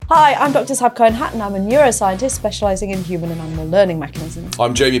Hi, I'm Dr. Sab Cohen-Hatton. I'm a neuroscientist specialising in human and animal learning mechanisms.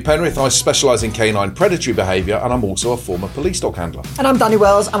 I'm Jamie Penrith. I specialise in canine predatory behaviour and I'm also a former police dog handler. And I'm Danny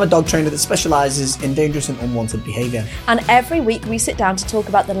Wells. I'm a dog trainer that specialises in dangerous and unwanted behaviour. And every week we sit down to talk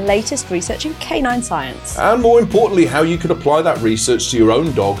about the latest research in canine science. And more importantly, how you can apply that research to your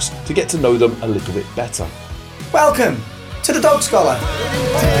own dogs to get to know them a little bit better. Welcome to the Dog Scholar.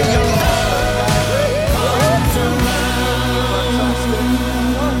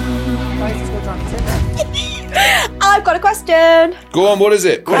 I've got a question. Go on, what is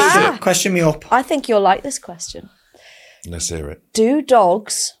it? Question me up. I think you'll like this question. Let's hear it. Do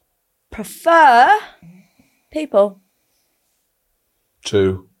dogs prefer people?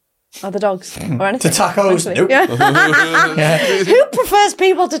 To Other dogs or anything? To tacos? Actually. Nope. Yeah. Who prefers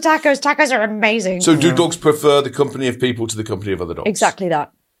people to tacos? Tacos are amazing. So do dogs prefer the company of people to the company of other dogs? Exactly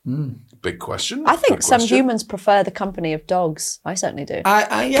that. Big question. I think Good some question. humans prefer the company of dogs. I certainly do.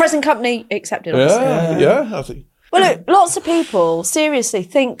 Yeah. Present company accepted, obviously. Yeah, I think. Well, look, lots of people seriously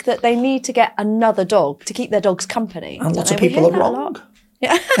think that they need to get another dog to keep their dog's company. And lots of We people hear are that a wrong. lot.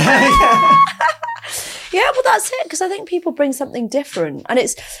 Yeah. Yeah, well, that's it, because I think people bring something different. And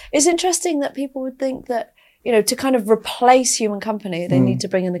it's interesting that people would think that, you know, to kind of replace human company, they need to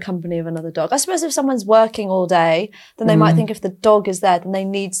bring in the company of another dog. I suppose if someone's working all day, then they might think if the dog is there, then they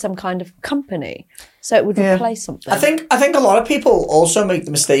need some kind of company. So it would replace something. I think a lot of people also make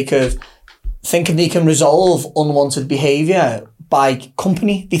the mistake of thinking they can resolve unwanted behaviour by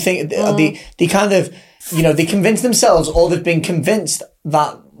company. They think they kind of, you know, they convince themselves, or they've been convinced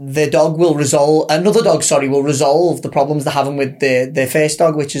that another dog will resolve the problems they're having with their first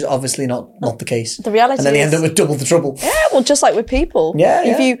dog, which is obviously not the case. The reality and then they is, end up with double the trouble. Yeah, well, just like with people. Yeah,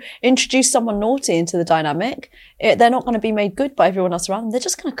 if you introduce someone naughty into the dynamic, they're not going to be made good by everyone else around them. They're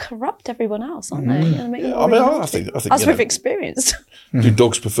just going to corrupt everyone else, aren't they? I think as we've experienced. Do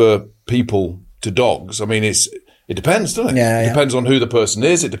dogs prefer people to dogs? I mean, it depends, doesn't it? Yeah, it depends on who the person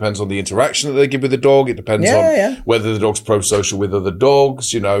is. It depends on the interaction that they give with the dog. It depends on whether the dog's pro-social with other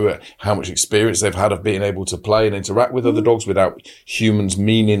dogs, you know, how much experience they've had of being able to play and interact with other dogs without humans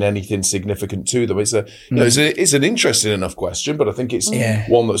meaning anything significant to them. It's it's an interesting enough question, but I think it's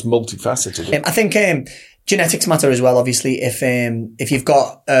one that's multifaceted. I think genetics matter as well, obviously. If you've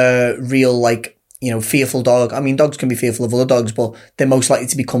got a real, fearful dog. I mean, dogs can be fearful of other dogs, but they're most likely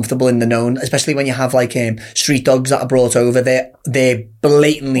to be comfortable in the known, especially when you have street dogs that are brought over. They're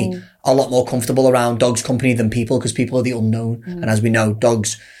blatantly a lot more comfortable around dogs' company than people, because people are the unknown. And as we know,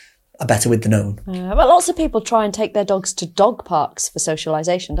 dogs are better with the known. Well, lots of people try and take their dogs to dog parks for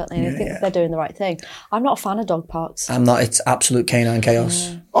socialisation, don't they? And they think that they're doing the right thing. I'm not a fan of dog parks. I'm not. It's absolute canine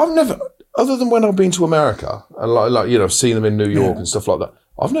chaos. I've never, other than when I've been to America and seen them in New York and stuff like that,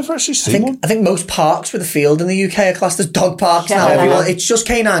 I've never actually seen one. I think most parks with a field in the UK are classed as dog parks now. Everyone, it's just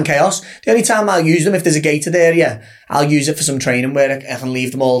canine chaos. The only time I'll use them, if there's a gated area, I'll use it for some training where I can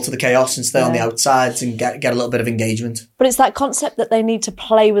leave them all to the chaos and stay on the outsides and get a little bit of engagement. But it's that concept that they need to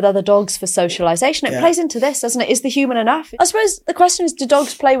play with other dogs for socialisation. It plays into this, doesn't it? Is the human enough? I suppose the question is, do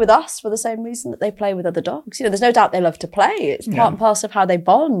dogs play with us for the same reason that they play with other dogs? You know, there's no doubt they love to play. It's part and parcel of how they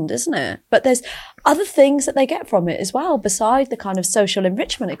bond, isn't it? But there's other things that they get from it as well, beside the kind of social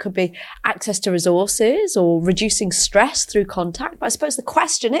enrichment. It could be access to resources or reducing stress through contact. But I suppose the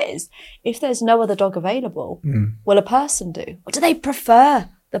question is, if there's no other dog available, will a person do? Or do they prefer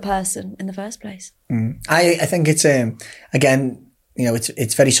the person in the first place? I think it's, again, you know,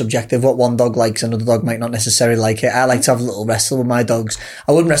 it's very subjective. What one dog likes, another dog might not necessarily like it. I like to have a little wrestle with my dogs.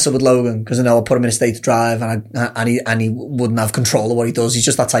 I wouldn't wrestle with Logan because I know I'll put him in a state of drive and he wouldn't have control of what he does. He's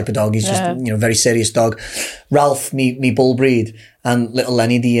just that type of dog. He's just, very serious dog. Ralph, me bull breed, and little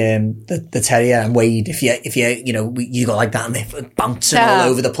Lenny, the terrier, and Wade, if you go like that and they're bouncing all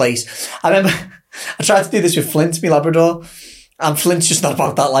over the place. I remember I tried to do this with Flint, my Labrador. And Flint's just not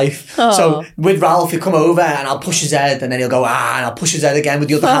about that life. Aww. So with Ralph, he'll come over and I'll push his head, and then he'll go, and I'll push his head again with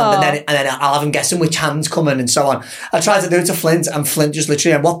the other hand, and then I'll have him guessing which hand's coming, and so on. I tried to do it to Flint, and Flint just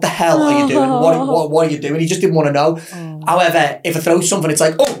literally went, what the hell are you doing? What are you doing? He just didn't want to know. However, if I throw something, it's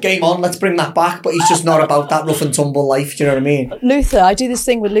like, oh, game on, let's bring that back. But he's just not about that rough and tumble life. Do you know what I mean? Luther, I do this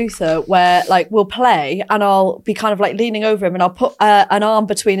thing with Luther where we'll play and I'll be kind of leaning over him and I'll put an arm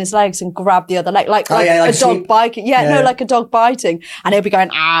between his legs and grab the other leg, like a dog biting. Like a dog biting. And he'll be going,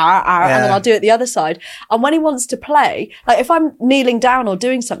 and then I'll do it the other side. And when he wants to play, if I'm kneeling down or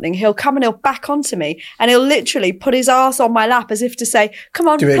doing something, he'll come and he'll back onto me and he'll literally put his arse on my lap as if to say, come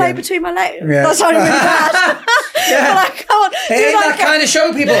on, play between my legs. Yeah. That sounded really bad. Yeah. But I can't It ain't that kind of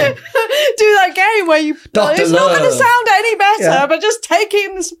show, people. do that game where you... Dr. It's not going to Love. sound any better, but just take it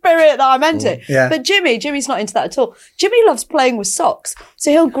in the spirit that I meant it. Yeah. But Jimmy's not into that at all. Jimmy loves playing with socks.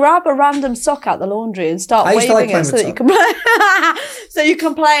 So he'll grab a random sock out the laundry and start waving it so that you can play. So you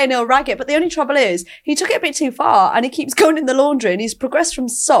can play and he'll rag it. But the only trouble is he took it a bit too far and he keeps going in the laundry and he's progressed from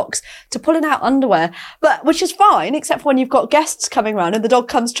socks to pulling out underwear, which is fine, except for when you've got guests coming round and the dog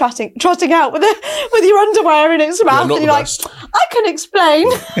comes trotting out with your underwear in its mouth, and you're like, I can explain.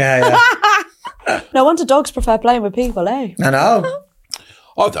 Yeah. No wonder dogs prefer playing with people, eh? I know.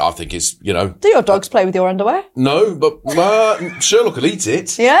 I think it's, Do your dogs play with your underwear? No, but Sherlock will eat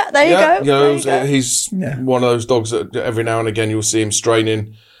it. Yeah, there you go. He's one of those dogs that every now and again you'll see him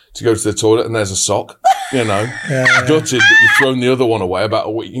straining to go to the toilet and there's a sock, gutted that you've thrown the other one away about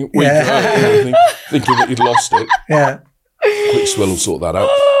a week earlier, thinking that you'd lost it. Yeah. Quick Swill will sort that out.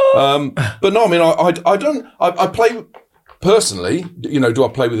 But no, I mean, I play personally, do I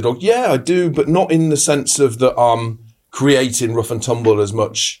play with the dog? Yeah, I do, but not in the sense of that I'm creating rough and tumble as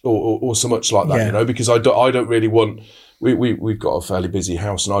much or so much like that, because I don't really want, we've got a fairly busy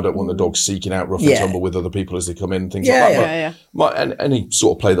house and I don't want the dog seeking out rough and tumble with other people as they come in and things like that. But any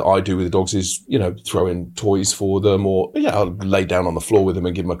sort of play that I do with the dogs is, throwing toys for them or, I'll lay down on the floor with them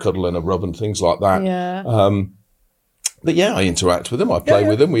and give them a cuddle and a rub and things like that. Yeah. But I interact with them. I play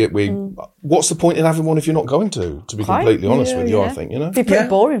with them. What's the point in having one if you're not going to be completely honest with you, I think, It'd be pretty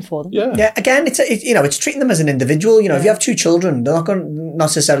boring for them. Yeah. Again, it's treating them as an individual. If you have two children, they're not going to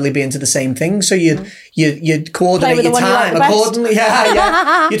necessarily be into the same thing. So you'd coordinate your time accordingly.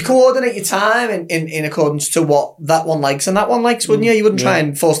 You'd coordinate your time in accordance to what that one likes and that one likes, wouldn't you? You wouldn't try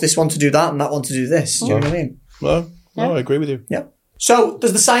and force this one to do that and that one to do this. Do you know what I mean? No, I agree with you. Yeah. So,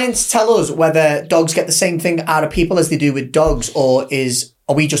 does the science tell us whether dogs get the same thing out of people as they do with dogs, or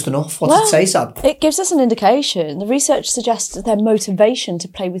are we just enough? What does it say, Sab? It gives us an indication. The research suggests that their motivation to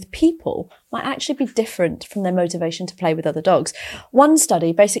play with people might actually be different from their motivation to play with other dogs. One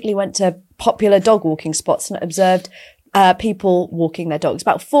study basically went to popular dog walking spots and observed people walking their dogs,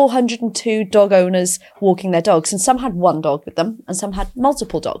 about 402 dog owners walking their dogs, and some had one dog with them and some had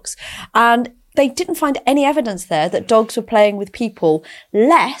multiple dogs. And they didn't find any evidence there that dogs were playing with people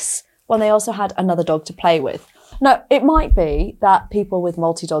less when they also had another dog to play with. Now, it might be that people with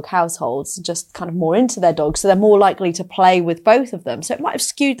multi-dog households are just kind of more into their dogs, so they're more likely to play with both of them. So it might have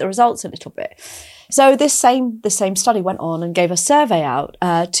skewed the results a little bit. So this same study went on and gave a survey out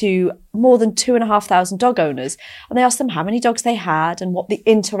to more than 2,500 dog owners. And they asked them how many dogs they had and what the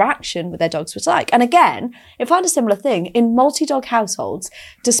interaction with their dogs was like. And again, it found a similar thing. In multi-dog households,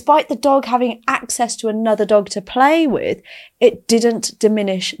 despite the dog having access to another dog to play with, it didn't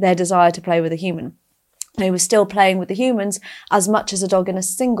diminish their desire to play with a human. They were still playing with the humans as much as a dog in a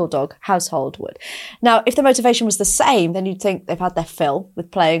single dog household would. Now, if the motivation was the same, then you'd think they've had their fill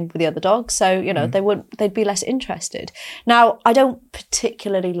with playing with the other dogs. So, they'd be less interested. Now, I don't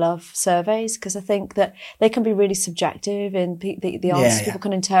particularly love surveys because I think that they can be really subjective in the answers. People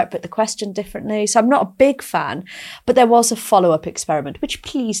can interpret the question differently. So I'm not a big fan, but there was a follow-up experiment, which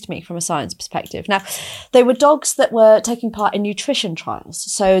pleased me from a science perspective. Now, they were dogs that were taking part in nutrition trials.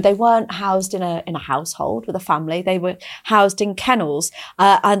 So they weren't housed in a household with a family. They were housed in kennels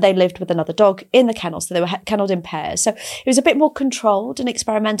and they lived with another dog in the kennel. So they were kennelled in pairs. So it was a bit more controlled in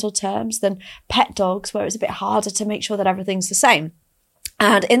experimental terms than pet dogs, where it's a bit harder to make sure that everything's the same.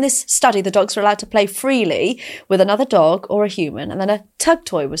 And in this study, the dogs were allowed to play freely with another dog or a human, and then a tug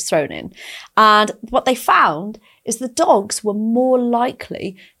toy was thrown in. And what they found is the dogs were more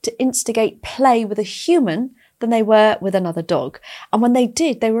likely to instigate play with a human than they were with another dog. And when they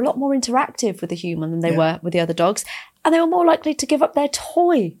did, they were a lot more interactive with the human than they were with the other dogs. And they were more likely to give up their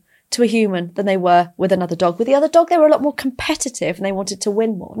toy to a human than they were with another dog. With the other dog, they were a lot more competitive and they wanted to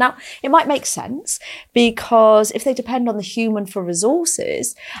win more. Now, it might make sense because if they depend on the human for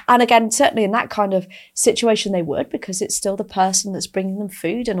resources, and again, certainly in that kind of situation they would, because it's still the person that's bringing them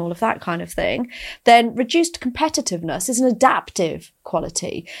food and all of that kind of thing, then reduced competitiveness is an adaptive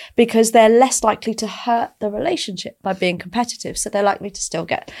quality because they're less likely to hurt the relationship by being competitive. So they're likely to still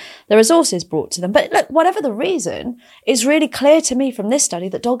get the resources brought to them. But look, whatever the reason, it's really clear to me from this study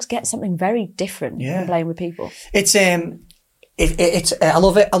that dogs get something very different from playing with people. It's I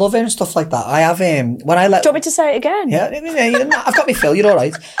love it. I love hearing stuff like that. I have when I let. Do you want me to say it again? Yeah, I've got me fill. You're all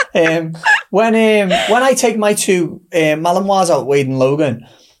right. When I take my two Malinois out, Wade and Logan,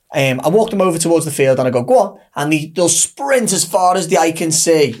 I walk them over towards the field and I go on, and they'll sprint as far as the eye can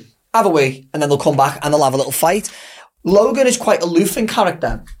see, have a wee, and then they'll come back and they'll have a little fight. Logan is quite aloof in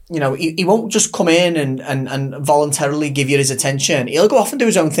character. You know, he won't just come in and voluntarily give you his attention. He'll go off and do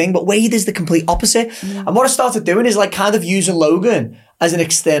his own thing, but Wade is the complete opposite. Mm. And what I started doing is like kind of using Logan as an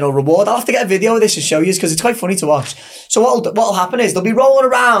external reward. I'll have to get a video of this to show you because it's quite funny to watch. So what'll happen is they'll be rolling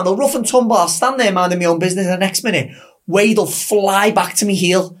around, they'll rough and tumble, I'll stand there minding my own business, and the next minute, Wade will fly back to me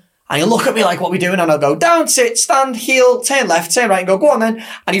heel. And he'll look at me like, what are we doing? And I'll go, down, sit, stand, heel, turn left, turn right, and go on then.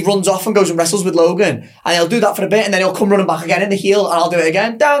 And he runs off and goes and wrestles with Logan. And he'll do that for a bit, and then he'll come running back again in the heel, and I'll do it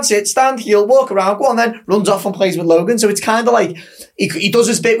again. Down, sit, stand, heel, walk around, go on then. Runs off and plays with Logan. So it's kind of like, he does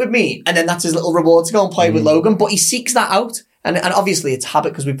his bit with me, and then that's his little reward to go and play with Logan. But he seeks that out. And obviously it's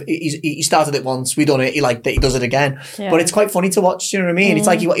habit because he started it once, we done it, he liked it, he does it again. Yeah. But it's quite funny to watch, you know what I mean? It's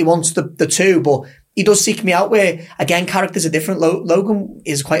like he wants the two, but he does seek me out where, again, characters are different. Logan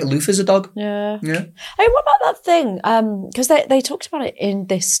is quite aloof as a dog. Yeah. Hey, what about that thing? Because they talked about it in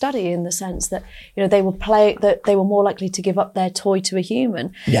this study in the sense that, you know, they were more likely to give up their toy to a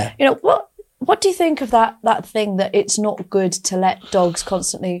human. Yeah. You know, what do you think of that thing that it's not good to let dogs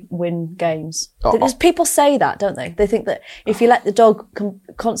constantly win games? People say that, don't they? They think that if you let the dog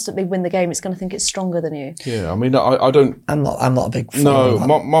constantly win the game, it's going to think it's stronger than you. Yeah, I mean, I don't. I'm not a big fan. No,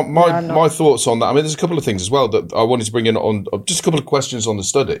 my thoughts on that. I mean, there's a couple of things as well that I wanted to bring in on. Just a couple of questions on the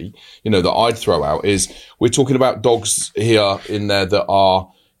study. You know, that I'd throw out is we're talking about dogs here in there that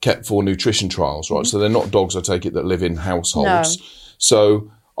are kept for nutrition trials, right? So they're not dogs, I take it, that live in households. No.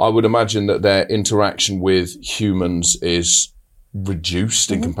 So I would imagine that their interaction with humans is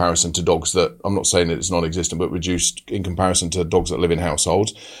reduced in comparison to dogs that, I'm not saying that it's non-existent, but reduced in comparison to dogs that live in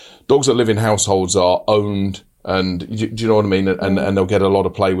households. Dogs that live in households are owned, and do you know what I mean? And they'll get a lot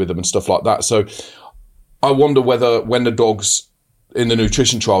of play with them and stuff like that. So I wonder whether when the dogs in the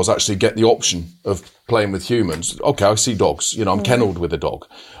nutrition trials actually get the option of playing with humans. Okay, I see dogs, you know, I'm kennelled with a dog,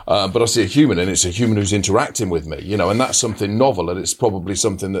 but I see a human and it's a human who's interacting with me, you know, and that's something novel, and it's probably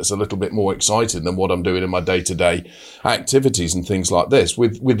something that's a little bit more exciting than what I'm doing in my day-to-day activities and things like this.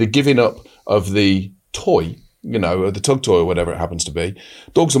 With the giving up of the toy, you know, the tug toy or whatever it happens to be,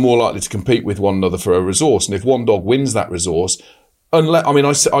 dogs are more likely to compete with one another for a resource. And if one dog wins that resource,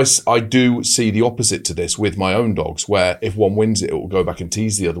 I do see the opposite to this with my own dogs, where if one wins it will go back and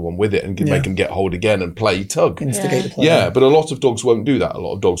tease the other one with it and make them get hold again and play tug. Instigate the play. Yeah, but a lot of dogs won't do that. A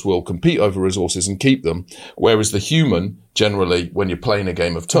lot of dogs will compete over resources and keep them, whereas the human, generally, when you're playing a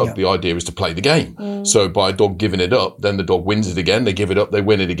game of tug, the idea is to play the game. So by a dog giving it up, then the dog wins it again, they give it up, they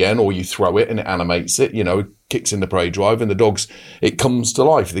win it again, or you throw it and it animates it, you know, kicks in the prey drive, and it comes to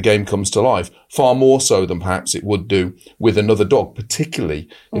life, the game comes to life, far more so than perhaps it would do with another dog, particularly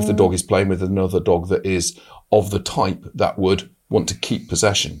if the dog is playing with another dog that is of the type that would want to keep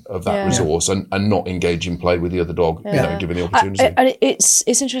possession of that resource and not engage in play with the other dog, you know, given the opportunity. And it's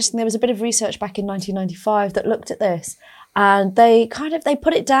interesting, there was a bit of research back in 1995 that looked at this, and they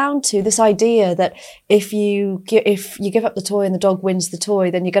put it down to this idea that if you give up the toy and the dog wins the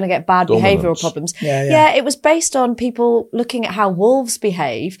toy, then you're going to get bad behavioural problems. Yeah, it was based on people looking at how wolves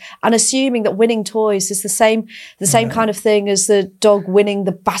behave and assuming that winning toys is the same kind of thing as the dog winning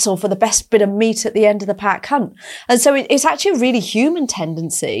the battle for the best bit of meat at the end of the pack hunt. And so it's actually a really human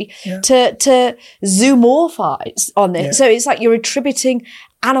tendency to zoomorphize on it. So it's like you're attributing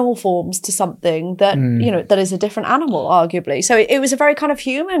animal forms to something that, you know, that is a different animal, arguably. So it was a very kind of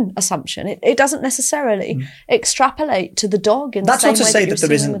human assumption. It doesn't necessarily extrapolate to the dog in the same way. That's not to say that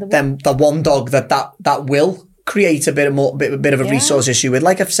there isn't the one dog that will create a bit of a resource issue with.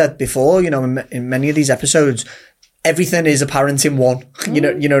 Like I've said before, you know, in many of these episodes, everything is apparent in one. You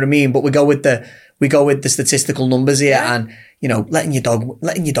know what I mean? But we go with the statistical numbers here, and you know, letting your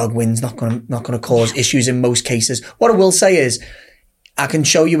dog win's not going to cause issues in most cases. What I will say is, I can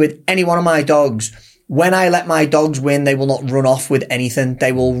show you with any one of my dogs, when I let my dogs win, they will not run off with anything.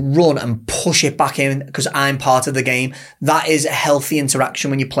 They will run and push it back in because I'm part of the game. That is a healthy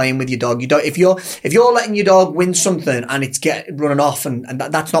interaction when you're playing with your dog. If you're letting your dog win something and it's running off, and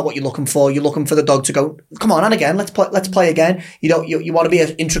that's not what you're looking for. You're looking for the dog to go, come on, and again, let's play again. You want to be an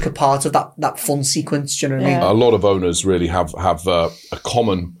intricate part of that fun sequence. Do you know what I mean? A lot of owners really have a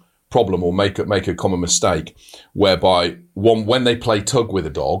common problem or make a common mistake whereby when they play tug with a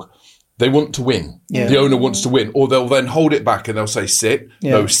dog, they want to win. Yeah. The owner wants to win, or they'll then hold it back and they'll say, sit,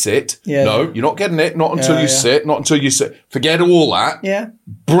 no, sit, no, you're not getting it, not until you sit, not until you sit. Forget all that. Yeah.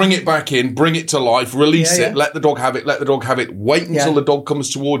 Bring it back in, bring it to life, release it, let the dog have it, wait until the dog comes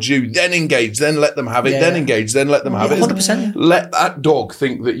towards you, then engage, then let them have it, then engage, then let them have it. 100%. Let that dog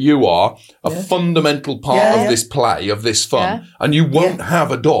think that you are a fundamental part of this play, of this fun. And you won't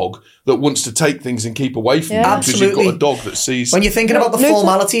have a dog that wants to take things and keep away from you because you've got a dog that sees. When you're thinking about the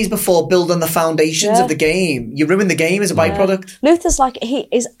formalities before building the foundations of the game, you ruin the game as a byproduct. Luther's like, he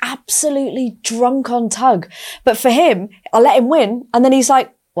is absolutely drunk on tug. But for him, I let him win. And then he's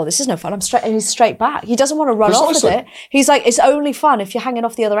like, well, this is no fun. He's straight back. He doesn't want to run off with it. He's like, it's only fun if you're hanging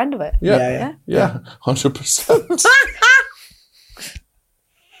off the other end of it. Yeah. 100%.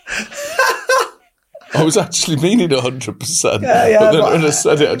 I was actually meaning 100%. But then when I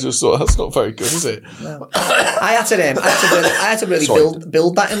said it, I just thought, that's not very good, is it? No. I had to really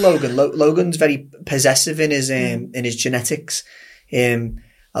build that in Logan. Logan's very possessive in his genetics.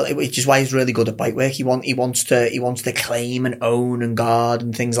 Which is why he's really good at bite work. He wants to claim and own and guard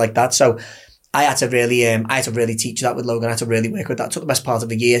and things like that. So I had to really teach that with Logan. I had to really work with that. It took the best part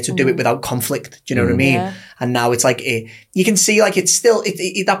of a year to do it without conflict. Do you know what I mean? Yeah. And now it's like, you can see like it's still,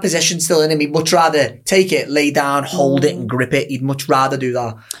 that possession's still in him. He'd much rather take it, lay down, hold it and grip it. He'd much rather do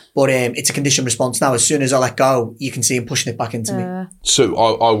that. But it's a conditioned response now. As soon as I let go, you can see him pushing it back into me. So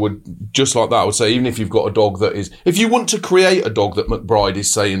I would, just like that, I would say, even if you've got a dog that is, if you want to create a dog that McBride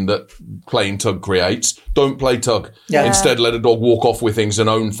is saying that playing tug creates, don't play tug. Yeah. Instead, let a dog walk off with things and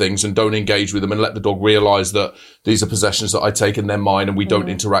own things and don't engage with them and let the dog realise that these are possessions that I take and they're mine and we don't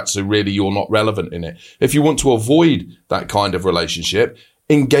interact. So really, you're not relevant in it. If you want to avoid that kind of relationship,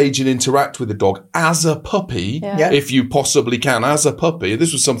 engage and interact with the dog as a puppy, if you possibly can, as a puppy.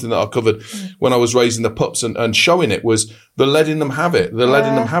 This was something that I covered when I was raising the pups and showing it, was the letting them have it.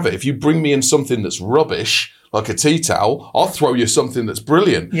 Letting them have it. If you bring me in something that's rubbish, like a tea towel, I'll throw you something that's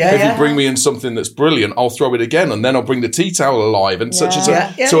brilliant. If you bring me in something that's brilliant, I'll throw it again, and then I'll bring the tea towel alive, and such and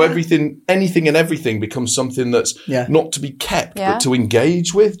such. So everything, anything and everything becomes something that's not to be kept, but to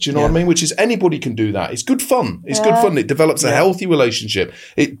engage with. Do you know what I mean? Which is, anybody can do that. It's good fun. It's good fun. It develops a healthy relationship.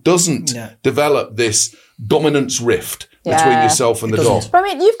 It doesn't develop this dominance rift between yourself and the dog. But I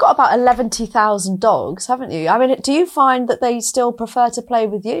mean, you've got about 11,000 dogs, haven't you? I mean, do you find that they still prefer to play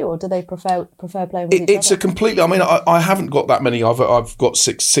with you, or do they prefer playing with each other? It's a completely, I mean, I haven't got that many. I've got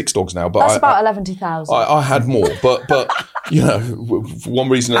six dogs now, but that's about 11,000. I had more, but you know, for one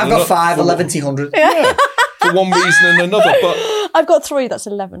reason and another. I've got 1,100. Yeah, for one reason and another. But I've got 3. That's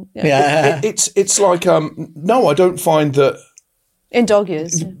 11. It's like no, I don't find that. In dog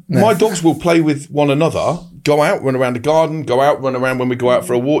years. My dogs will play with one another, go out, run around the garden, go out, run around when we go out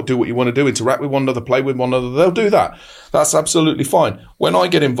for a walk, do what you want to do, interact with one another, play with one another. They'll do that. That's absolutely fine. When I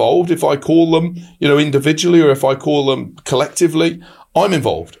get involved, if I call them, individually, or if I call them collectively, I'm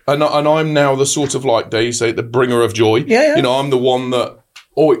involved. And I'm now the sort of, like they say, the bringer of joy. Yeah. I'm the one that,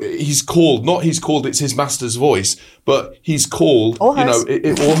 he's called, it's his master's voice, but he's called, or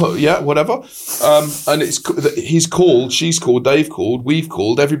her, whatever. And he's called, she's called, they've called, we've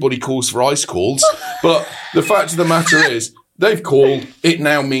called, everybody calls for ice calls. But the fact of the matter is, they've called, it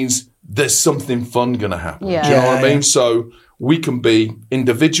now means there's something fun going to happen. Yeah. Do you know what I mean? So we can be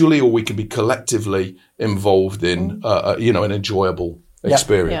individually or we can be collectively involved in, an enjoyable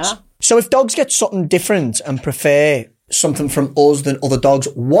experience. Yeah. So if dogs get something different and prefer something from us than other dogs,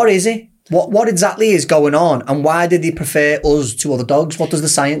 what is it? What exactly is going on, and why did they prefer us to other dogs? What does the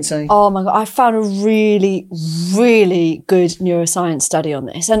science say? Oh my God, I found a really, really good neuroscience study on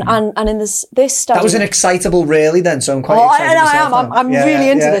this, and in this study, that was an excitable, really. Then, so I'm quite excited. I am. I'm really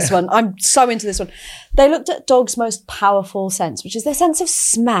into this one. I'm so into this one. They looked at dogs' most powerful sense, which is their sense of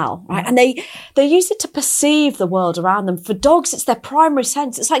smell, right? And they used it to perceive the world around them. For dogs, it's their primary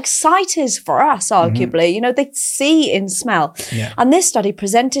sense. It's like sight is for us, arguably. They see in smell. Yeah. And this study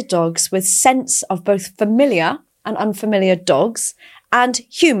presented dogs with sense of both familiar and unfamiliar dogs and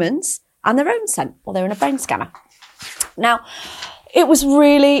humans and their own scent while they were in a brain scanner. Now, it was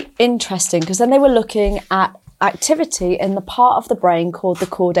really interesting because then they were looking at activity in the part of the brain called the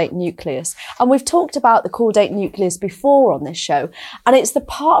caudate nucleus. And we've talked about the caudate nucleus before on this show. And it's the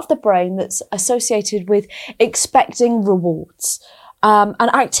part of the brain that's associated with expecting rewards. And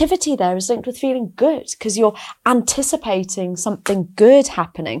activity there is linked with feeling good because you're anticipating something good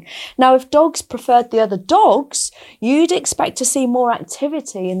happening. Now, if dogs preferred the other dogs, you'd expect to see more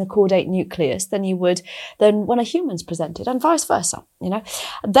activity in the caudate nucleus than when a human's presented, and vice versa.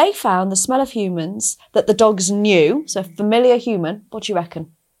 They found the smell of humans that the dogs knew, so familiar human. What do you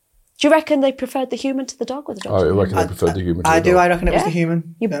reckon? Do you reckon they preferred the human to the dog or the dog? I reckon they preferred the human to the dog. I reckon it was the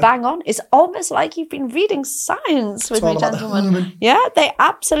human. You bang on. It's almost like you've been reading science with me, gentlemen. Yeah, they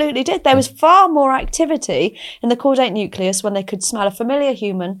absolutely did. There was far more activity in the caudate nucleus when they could smell a familiar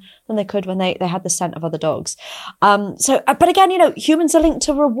human than they could when they had the scent of other dogs. But again, humans are linked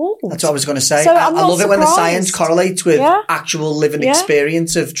to reward. That's what I was going to say. So I love it when the science correlates with actual living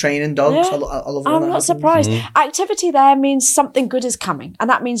experience of training dogs. Yeah. I love it. I'm not surprised. Activity there means something good is coming, and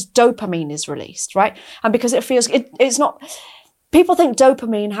that means dopamine is released, right? And because it feels, it's not. People think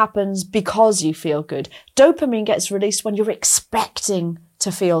dopamine happens because you feel good. Dopamine gets released when you're expecting to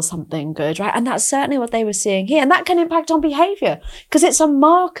feel something good, right? And that's certainly what they were seeing here. And that can impact on behavior because it's a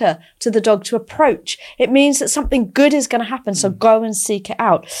marker to the dog to approach. It means that something good is going to happen. So go and seek it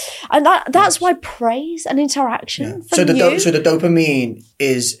out. And that's why praise and interaction. So the dopamine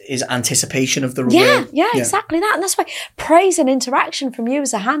is anticipation of the reward. Yeah, exactly that. And that's why praise and interaction from you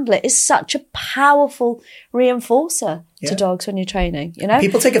as a handler is such a powerful reinforcer to dogs when you're training,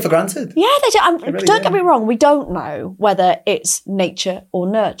 People take it for granted. Yeah, they do. Don't get me wrong. We don't know whether it's nature or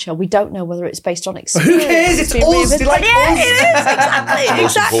nurture. We don't know whether it's based on experience. Who cares? It's us. It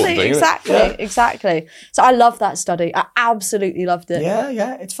is. Exactly. So I love that study. I absolutely loved it.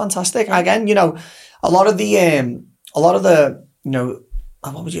 Yeah. It's fantastic. Again, a lot of the,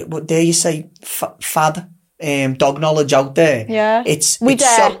 what dare you say, fad dog knowledge out there. Yeah. We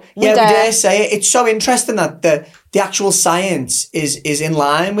dare say it. It's so interesting that the actual science is in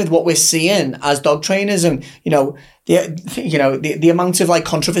line with what we're seeing as dog trainers, and the amount of like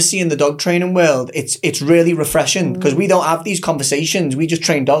controversy in the dog training world. It's really refreshing because we don't have these conversations. We just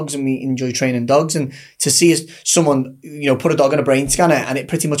train dogs and we enjoy training dogs, and to see someone put a dog on a brain scanner and it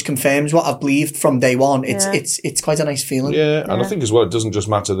pretty much confirms what I've believed from day one. It's quite a nice feeling. Yeah, and I think as well, it doesn't just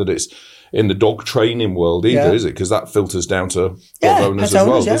matter that it's in the dog training world either, is it? Because that filters down to dog owners as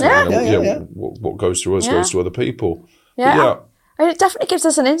well, doesn't it? What goes through us goes to other people. Yeah. I mean, it definitely gives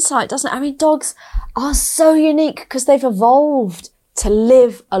us an insight, doesn't it? I mean, dogs are so unique because they've evolved to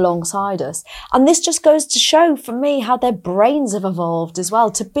live alongside us. And this just goes to show for me how their brains have evolved as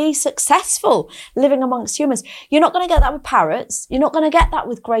well to be successful living amongst humans. You're not going to get that with parrots. You're not going to get that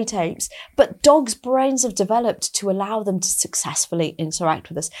with great apes. But dogs' brains have developed to allow them to successfully interact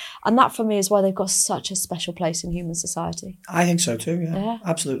with us. And that for me is why they've got such a special place in human society. I think so too, yeah.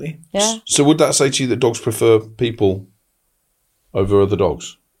 Absolutely. Yeah. So would that say to you that dogs prefer people over other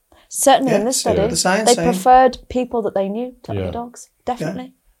dogs? Certainly in this study, they preferred people that they knew to other dogs.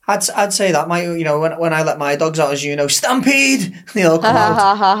 Definitely. Yeah. I'd say that when I let my dogs out, as Stampede, come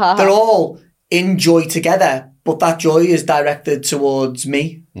out. They're all in joy together, but that joy is directed towards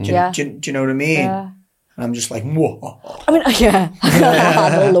me. Do you know what I mean? Yeah. And I'm just like, whoa. I mean,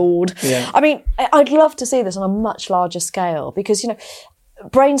 the Lord. Yeah. I mean, I'd love to see this on a much larger scale because,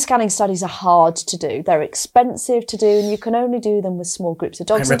 brain scanning studies are hard to do. They're expensive to do, and you can only do them with small groups of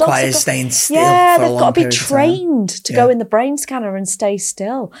dogs. It requires staying still. Yeah, they've got to be trained to go in the brain scanner and stay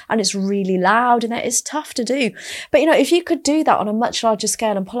still. And it's really loud and it's tough to do. But, if you could do that on a much larger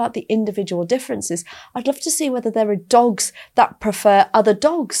scale and pull out the individual differences, I'd love to see whether there are dogs that prefer other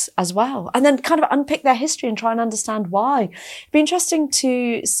dogs as well. And then kind of unpick their history and try and understand why. It'd be interesting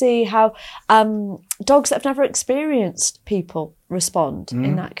to see how dogs that have never experienced people respond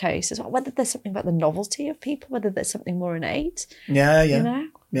in that case as well. Whether there's something about the novelty of people, whether there's something more innate. Yeah.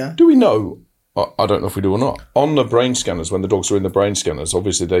 Do we know? I don't know if we do or not. On the brain scanners, when the dogs are in the brain scanners,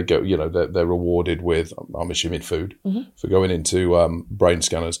 obviously they go. They're rewarded with, I'm assuming, food for going into brain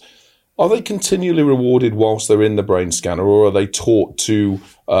scanners. Are they continually rewarded whilst they're in the brain scanner, or are they taught to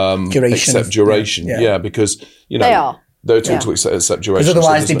accept duration? Yeah, because they are. They're taught to accept duration. Because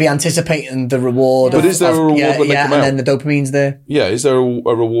otherwise they'd be anticipating the reward. But is there a reward when they come out? And then the dopamine's there. Yeah, is there a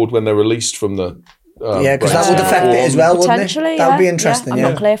reward when they're released from the because that would affect it as well, wouldn't it? That would be interesting, I'm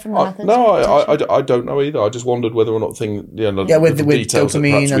not clear from the methods. No, I don't know either. I just wondered whether or not with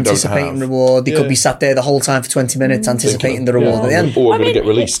dopamine, anticipating reward, they could be sat there the whole time for 20 minutes anticipating the reward at the end. Or going to get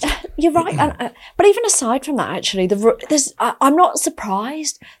released. You're right. But even aside from that, actually, I'm not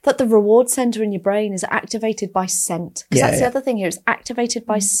surprised that the reward centre in your brain is activated by scent. Because that's the other thing here. It's activated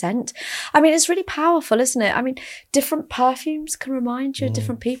by scent. I mean, it's really powerful, isn't it? I mean, different perfumes can remind you of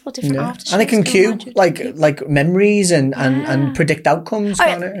different people, different aftershaves. And it can cue like memories and predict outcomes.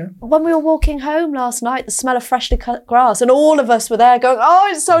 When we were walking home last night, the smell of freshly cut grass, and all of us were there going, "Oh,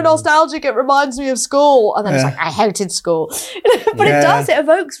 it's so nostalgic! It reminds me of school." And then it's like, I hated school, but it does. It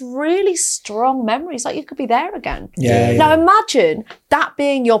evokes really really strong memories, like you could be there again. Yeah. Now imagine that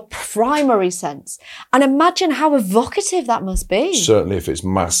being your primary sense, and imagine how evocative that must be. Certainly if it's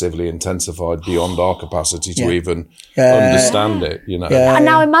massively intensified beyond our capacity to even understand it, you know. And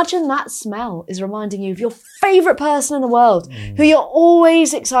now imagine that smell is reminding you of your favourite person in the world, who you're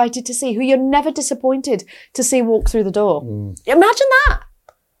always excited to see, who you're never disappointed to see walk through the door. Imagine that.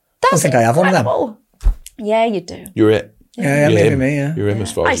 That's I think I have one of them. Yeah, you do. You're it. Yeah, maybe me, yeah. You're him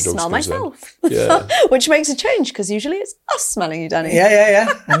as far I as your dog's smell myself. Yeah. Which makes a change, because usually it's us smelling you, Danny.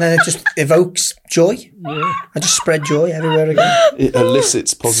 Yeah. And then it just evokes joy. Yeah. I just spread joy everywhere again. It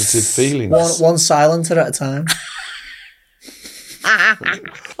elicits positive feelings. One silencer at a time.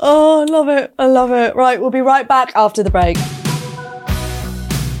 Oh, I love it. I love it. Right, we'll be right back after the break.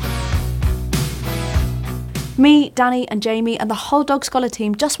 Me, Danny and Jamie and the whole Dog Scholar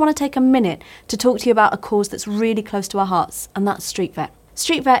team just want to take a minute to talk to you about a cause that's really close to our hearts, and that's Street Vet.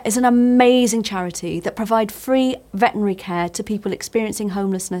 Street Vet is an amazing charity that provide free veterinary care to people experiencing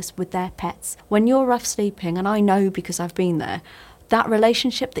homelessness with their pets. When you're rough sleeping, and I know because I've been there, that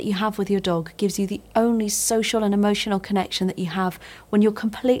relationship that you have with your dog gives you the only social and emotional connection that you have when you're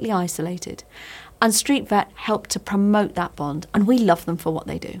completely isolated. And Street Vet help to promote that bond, and we love them for what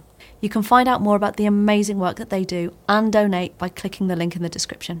they do. You can find out more about the amazing work that they do and donate by clicking the link in the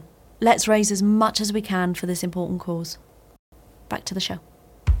description. Let's raise as much as we can for this important cause. Back to the show.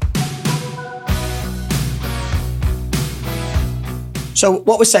 So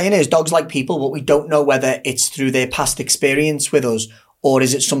what we're saying is dogs like people, but we don't know whether it's through their past experience with us or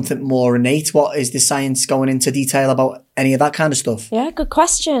is it something more innate? What is the science going into detail about any of that kind of stuff? Yeah, good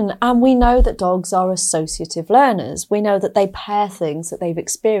question. And we know that dogs are associative learners. We know that they pair things that they've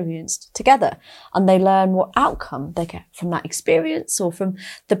experienced together and they learn what outcome they get from that experience or from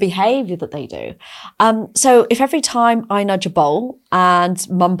the behaviour that they do. So if every time I nudge a bowl and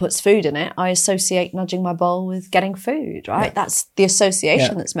mum puts food in it, I associate nudging my bowl with getting food, right? Yeah. That's the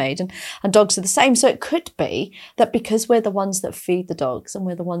association that's made. And dogs are the same. So it could be that because we're the ones that feed the dogs and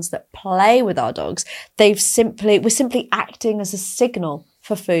we're the ones that play with our dogs, we're simply acting as a signal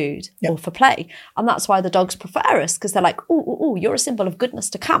for food or for play. And that's why the dogs prefer us, because they're like, ooh, you're a symbol of goodness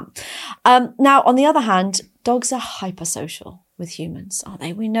to come. Now, on the other hand, dogs are hypersocial with humans, aren't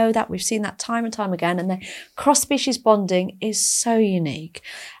they? We know that. We've seen that time and time again. And their cross-species bonding is so unique.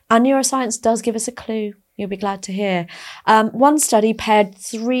 And neuroscience does give us a clue. You'll be glad to hear. One study paired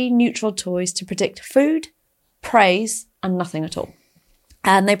 3 neutral toys to predict food, praise, and nothing at all.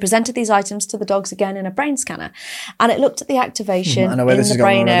 And they presented these items to the dogs again in a brain scanner. And it looked at the activation in the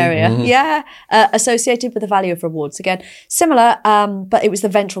brain area, associated with the value of rewards. Again, similar, but it was the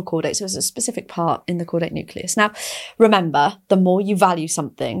ventral caudate. So it was a specific part in the caudate nucleus. Now, remember, the more you value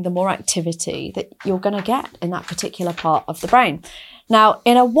something, the more activity that you're going to get in that particular part of the brain. Now,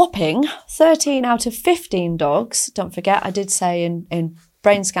 in a whopping 13 out of 15 dogs, don't forget, I did say in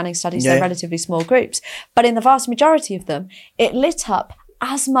brain scanning studies, they're relatively small groups, but in the vast majority of them, it lit up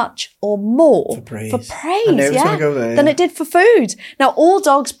as much or more for praise than it did for food. Now, all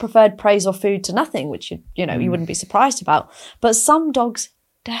dogs preferred praise or food to nothing, which you wouldn't be surprised about. But some dogs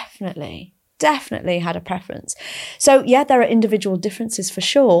definitely had a preference. So yeah, there are individual differences for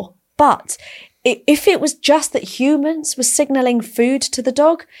sure. But if it was just that humans were signalling food to the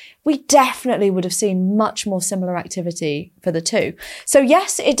dog, we definitely would have seen much more similar activity for the two. So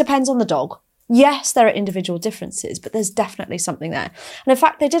yes, it depends on the dog. Yes, there are individual differences, but there's definitely something there. And in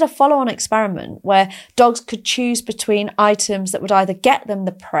fact, they did a follow-on experiment where dogs could choose between items that would either get them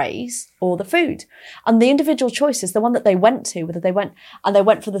the praise or the food. And the individual choices, the one that they went to, whether they went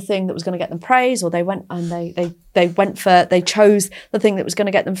for the thing that was going to get them praise or they went and they chose the thing that was going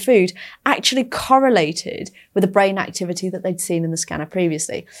to get them food, actually correlated with the brain activity that they'd seen in the scanner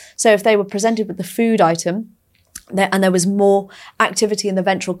previously. So if they were presented with the food item, and there was more activity in the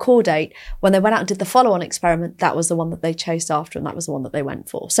ventral caudate, when they went out and did the follow-on experiment, that was the one that they chased after and that was the one that they went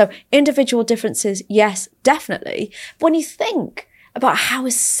for. So individual differences, yes, definitely. But when you think about how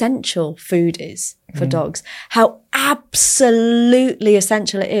essential food is for dogs, how absolutely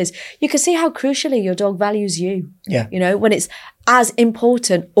essential it is, you can see how crucially your dog values you. Yeah. When it's as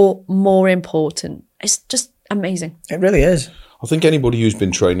important or more important. It's just amazing. It really is. I think anybody who's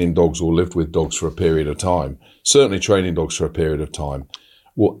been training dogs or lived with dogs for a period of time, certainly training dogs for a period of time,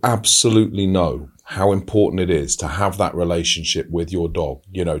 will absolutely know how important it is to have that relationship with your dog,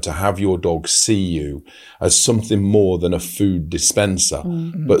 to have your dog see you as something more than a food dispenser,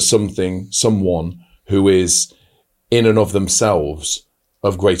 but someone who is in and of themselves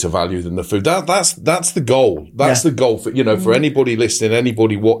of greater value than the food. That's the goal. That's the goal for, for anybody listening,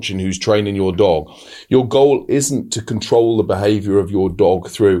 anybody watching who's training your dog. Your goal isn't to control the behavior of your dog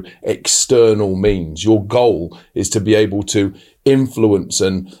through external means. Your goal is to be able to influence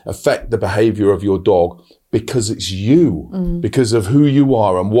and affect the behavior of your dog because it's you, because of who you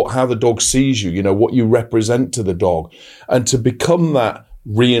are and how the dog sees you, what you represent to the dog. And to become that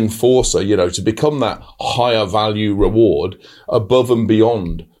reinforcer, to become that higher value reward above and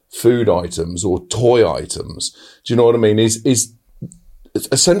beyond food items or toy items. Do you know what I mean? Is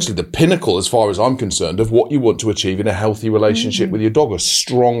essentially the pinnacle, as far as I'm concerned, of what you want to achieve in a healthy relationship with your dog, a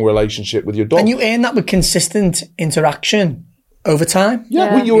strong relationship with your dog. And you earn that with consistent interaction over time.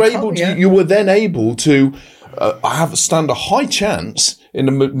 Yeah, well, you were then able to stand a high chance in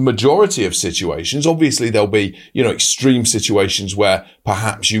the majority of situations. Obviously, there'll be, extreme situations where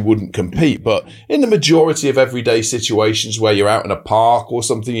perhaps you wouldn't compete. But in the majority of everyday situations where you're out in a park or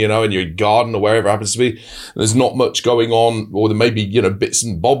something, in your garden or wherever it happens to be, there's not much going on, or there may be, bits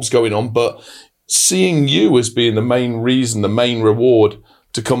and bobs going on. But seeing you as being the main reason, the main reward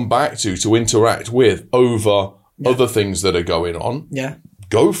to come back to interact with over other things that are going on. Yeah.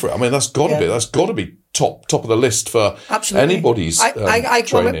 Go for it. I mean, that's got to be top of the list for anybody's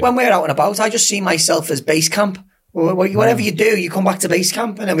training. When we're out and about, I just see myself as base camp. Whatever you do, you come back to base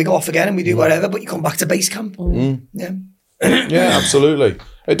camp, and then we go off again and we do whatever, but you come back to base camp. Yeah, yeah, absolutely.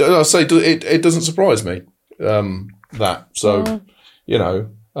 It doesn't surprise me that. So,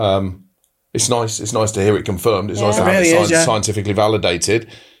 it's nice. It's nice to hear it confirmed. It's nice to have it scientifically validated.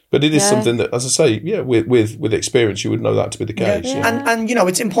 But it is something that, as I say, with experience, you would know that to be the case. Yeah. And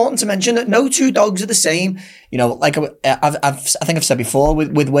it's important to mention that no two dogs are the same. Like I think I've said before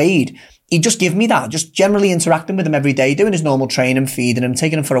with Wade, he just give me that, just generally interacting with him every day, doing his normal training, feeding him,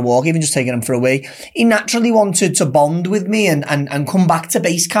 taking him for a walk, even just taking him for a wee. He naturally wanted to bond with me and come back to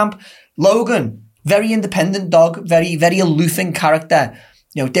base camp. Logan, very independent dog, very, very aloof in character.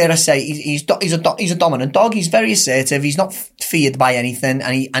 Dare I say, he's a dominant dog. He's very assertive. He's not feared by anything,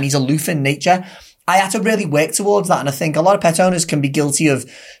 and he's aloof in nature. I had to really work towards that, and I think a lot of pet owners can be guilty of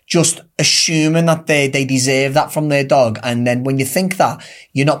just assuming that they deserve that from their dog, and then when you think that,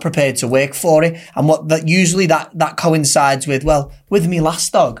 you're not prepared to work for it. And usually that coincides with me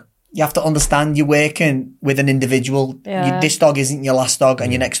last dog. You have to understand you're working with an individual. Yeah. This dog isn't your last dog,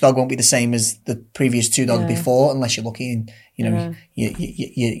 and your next dog won't be the same as the previous two dogs before, unless you're lucky and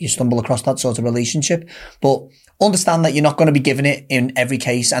you stumble across that sort of relationship. But understand that you're not going to be given it in every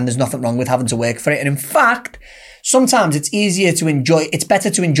case, and there's nothing wrong with having to work for it. And in fact, sometimes it's better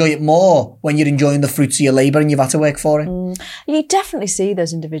to enjoy it more when you're enjoying the fruits of your labour and you've had to work for it. You definitely see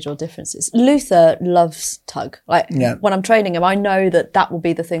those individual differences. Luther loves tug. When I'm training him, I know that will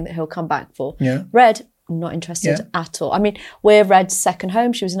be the thing that he'll come back for. Yeah. Red, not interested at all. I mean, we're Red's second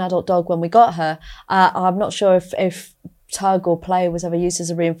home. She was an adult dog when we got her. I'm not sure if tug or play was ever used as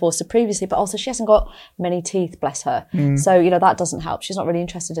a reinforcer previously, but also she hasn't got many teeth, bless her. So, that doesn't help. She's not really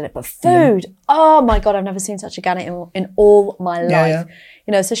interested in it. But food, oh my God, I've never seen such a gannet in all my life.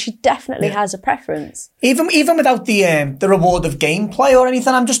 So she definitely has a preference. Even without the reward of gameplay or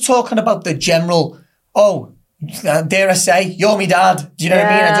anything, I'm just talking about the general, dare I say, you're me dad. Do you know what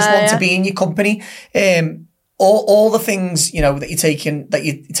I mean? I just want to be in your company. All the things, that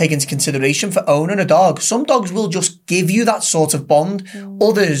you take into consideration for owning a dog. Some dogs will just give you that sort of bond.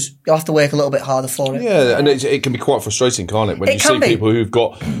 Others, you'll have to work a little bit harder for it. Yeah, and it can be quite frustrating, can't it? When you see people who've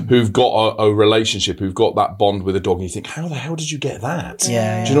got a relationship, who've got that bond with a dog, and you think, how the hell did you get that?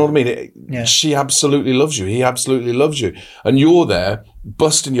 Yeah. Do you know what I mean? She absolutely loves you. He absolutely loves you. And you're there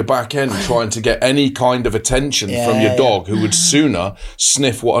busting your back end trying to get any kind of attention from your dog, who would sooner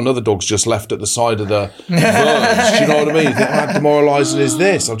sniff what another dog's just left at the side of the verge. Do you know what I mean? You think, how demoralising is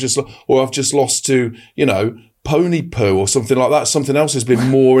this? I've just lost to, pony poo or something like that. Something else has been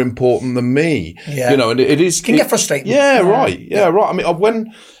more important than me. Yeah. And it can get frustrating. Yeah, right. Yeah, right. I mean,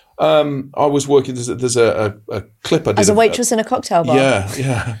 when I was working, there's a clip I did. As a waitress in a cocktail bar.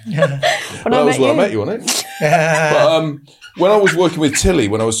 Yeah. That was when I met you, wasn't it? But when I was working with Tilly,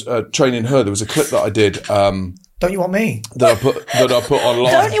 when I was training her, there was a clip that I did. Don't you want me? That I put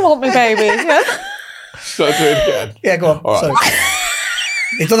online. Don't you want me, baby? Should I do it again? Yeah, go on. All right. Sorry.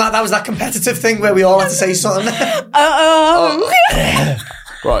 You've done that. That was that competitive thing where we all had to say something.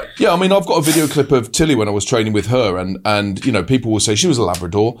 Right. Yeah, I mean, I've got a video clip of Tilly when I was training with her, and you know, people will say she was a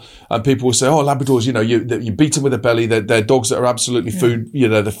Labrador, and people will say, oh, Labradors, you know, you beat them with a belly. They're dogs that are absolutely food, you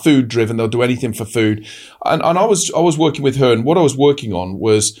know, they're food driven. They'll do anything for food. And I was working with her, and what I was working on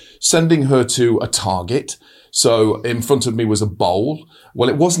was sending her to a target. So in front of me was a bowl. Well,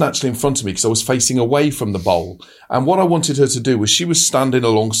 it wasn't actually in front of me because I was facing away from the bowl. And what I wanted her to do was she was standing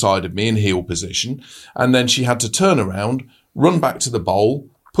alongside of me in heel position, and then she had to turn around, run back to the bowl,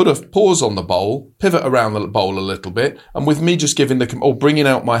 put a pause on the bowl, pivot around the bowl a little bit, and with me just giving bringing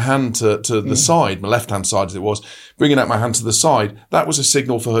out my hand to the side, my left-hand side as it was, bringing out my hand to the side, that was a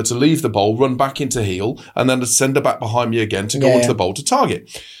signal for her to leave the bowl, run back into heel, and then to send her back behind me again to go onto the bowl to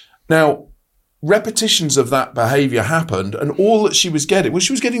target. Now, repetitions of that behaviour happened, and all that she was getting was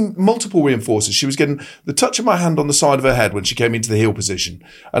she was getting multiple reinforcers. She was getting the touch of my hand on the side of her head when she came into the heel position.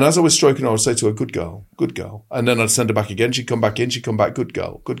 And as I was stroking her, I would say to her, good girl, good girl. And then I'd send her back again. She'd come back in. She'd come back, good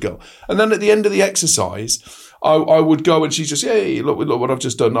girl, good girl. And then at the end of the exercise, I would go and she's just, hey, look what I've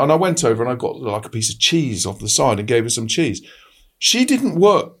just done. And I went over and I got like a piece of cheese off the side and gave her some cheese. She didn't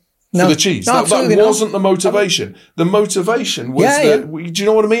work for the cheese. That wasn't the motivation. The motivation was do you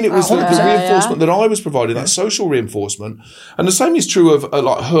know what I mean? It was the reinforcement that I was providing, that social reinforcement. And the same is true of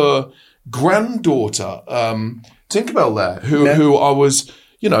like her granddaughter, Tinkerbell there, who I was,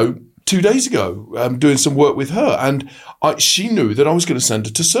 you know, 2 days ago, doing some work with her, and she knew that I was going to send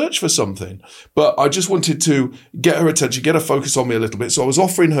her to search for something, but I just wanted to get her attention, get her focus on me a little bit. So I was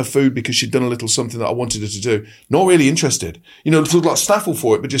offering her food because she'd done a little something that I wanted her to do. Not really interested, you know, sort of like snaffle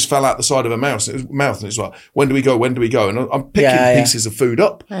for it, but just fell out the side of her mouth. And it's like, when do we go? When do we go? And I'm picking pieces of food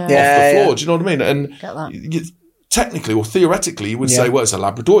up off the floor. Do you know what I mean? And technically or theoretically, you would say, well, it's a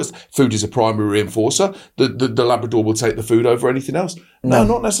Labrador. Food is a primary reinforcer. The Labrador will take the food over anything else. No,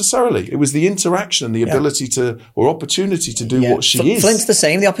 not necessarily. It was the interaction and the ability to, or opportunity to do what she is. Flint's the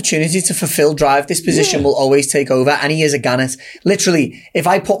same. The opportunity to fulfill drive disposition will always take over, and he is a gannet. Literally, if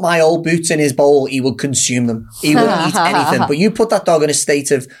I put my old boots in his bowl, he would consume them. He would eat anything. But you put that dog in a state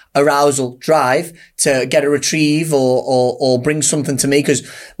of arousal, drive, to get a retrieve or bring something to me. Because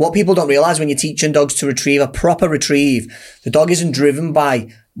what people don't realize when you're teaching dogs to retrieve, a proper retrieve, the dog isn't driven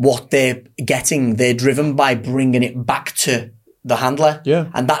by what they're getting. They're driven by bringing it back to the handler. Yeah.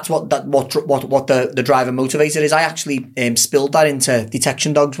 And that's what the driver motivator is. I actually spilled that into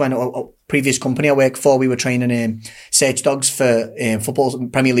detection dogs when a previous company I worked for, we were training search dogs for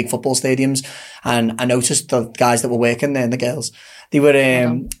Premier League football stadiums, and I noticed the guys that were working there and the girls, they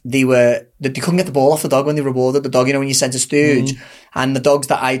couldn't get the ball off the dog when they rewarded the dog, you know, when you sent a stooge. And the dogs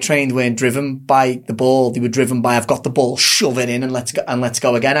that I trained weren't driven by the ball. They were driven by, I've got the ball, shove it in and let's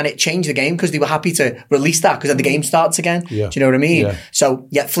go again. And it changed the game because they were happy to release that because then the game starts again. Yeah. Do you know what I mean? Yeah. So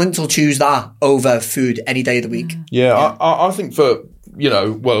Flint will choose that over food any day of the week. Yeah. I think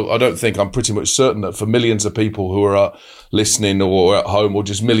I'm pretty much certain that for millions of people who are listening or at home, or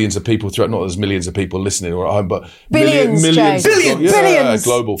just millions of people throughout, not there's millions of people listening or at home, but billions. Billions.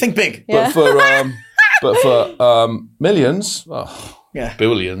 Global. Think big. But for millions,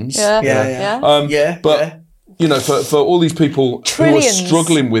 billions. You know, for all these people Trillions. who are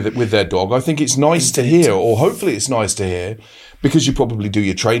struggling with their dog, I think it's nice to hear, or hopefully it's nice to hear, because you probably do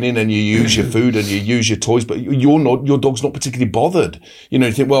your training and you use your food and you use your toys, but your dog's not particularly bothered. You know,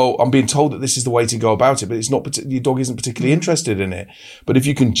 you think, well, I'm being told that this is the way to go about it, but it's not, your dog isn't particularly interested in it. But if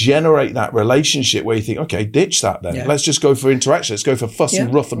you can generate that relationship where you think, okay, ditch that then. Let's just go for interaction. Let's go for fuss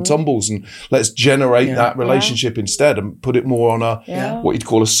and rough and tumbles, and let's generate that relationship instead and put it more on what you'd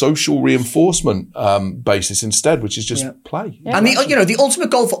call a social reinforcement basis instead, which is just play. Yeah. And the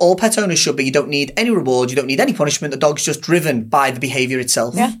ultimate goal for all pet owners should be, you don't need any reward, you don't need any punishment. The dog's just driven by the behaviour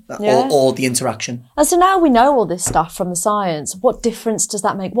itself or the interaction. And so now we know all this stuff from the science. What difference does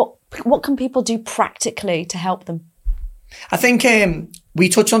that make? What can people do practically to help them? I think we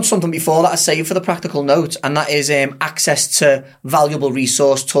touched on something before that I saved for the practical note, and that is access to valuable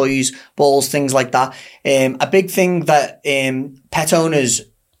resource, toys, balls, things like that. A big thing that pet owners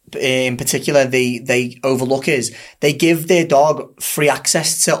in particular they overlook is they give their dog free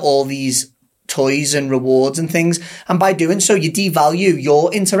access to all these toys and rewards and things, and by doing so you devalue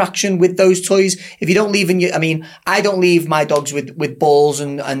your interaction with those toys. If you don't leave I don't leave my dogs with balls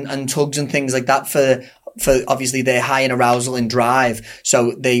and tugs and things like that for obviously they're high in arousal and drive,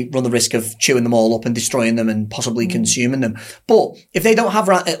 so they run the risk of chewing them all up and destroying them and possibly consuming them. But if they don't have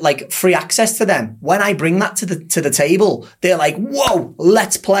like free access to them, when I bring that to the table, they're like, whoa,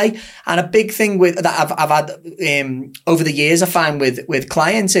 let's play. And a big thing with that I've had over the years, I find with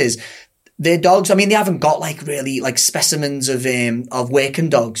clients is their dogs, I mean, they haven't got like really like specimens of working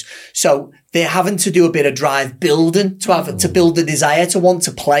dogs. So they're having to do a bit of drive building to build the desire to want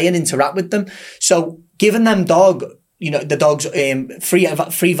to play and interact with them. So giving them the dog's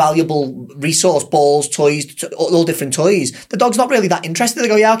free valuable resource, balls, toys, all different toys. The dog's not really that interested. They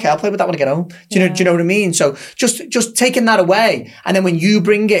go, yeah, okay, I'll play with that when I get home. Do you know what I mean? So just taking that away. And then when you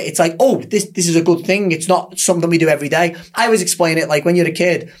bring it, it's like, oh, this is a good thing. It's not something we do every day. I always explain it like when you're a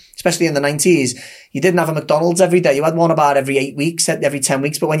kid, especially in the 90s, you didn't have a McDonald's every day. You had one about every 8 weeks, every 10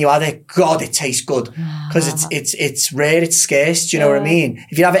 weeks. But when you had it, God, it tastes good because it's rare, it's scarce. Do you know what I mean?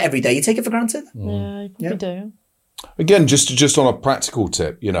 If you have it every day, you take it for granted. Yeah, you probably do. Again, just on a practical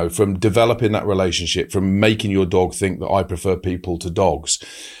tip, from developing that relationship, from making your dog think that I prefer people to dogs.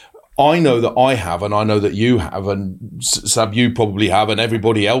 I know that I have, and I know that you have, and Sab, you probably have, and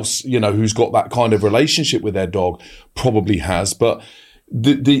everybody else, who's got that kind of relationship with their dog probably has. But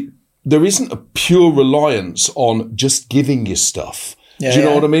there isn't a pure reliance on just giving you stuff. Do you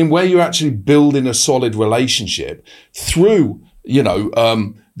know what I mean? Where you're actually building a solid relationship through,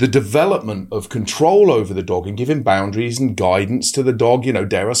 the development of control over the dog and giving boundaries and guidance to the dog,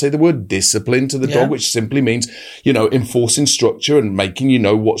 dare I say the word discipline to the dog, which simply means, enforcing structure and making you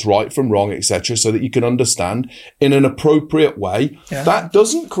know what's right from wrong, etc., so that you can understand in an appropriate way. Yeah. That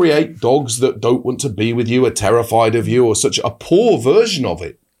doesn't create dogs that don't want to be with you, are terrified of you, or such a poor version of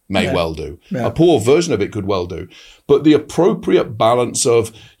it may well do. Yeah. A poor version of it could well do. But the appropriate balance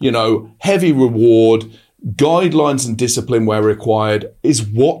of, heavy reward, guidelines and discipline where required is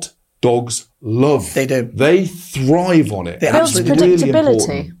what dogs love. They do. They thrive on it. It builds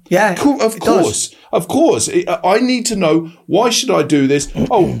predictability. Yeah, Of course. I need to know, why should I do this?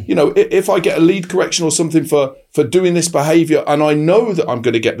 Oh, if I get a lead correction or something for doing this behavior, and I know that I'm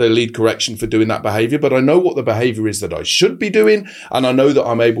going to get the lead correction for doing that behavior, but I know what the behavior is that I should be doing, and I know that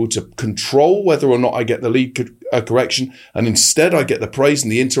I'm able to control whether or not I get the lead correction, and instead I get the praise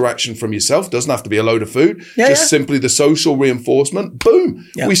and the interaction from yourself. Doesn't have to be a load of food, simply the social reinforcement. Boom.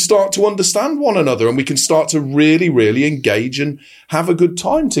 Yeah. We start to understand one another, and we can start to really, really engage and have a good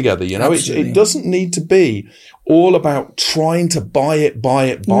time together. It doesn't need to be all about trying to buy it.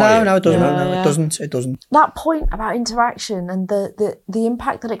 No, it doesn't. It doesn't. That point about interaction and the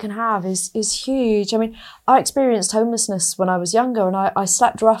impact that it can have is huge. I mean, I experienced homelessness when I was younger, and I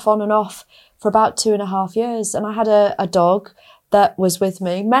slept rough on and off for about 2.5 years. And I had a dog that was with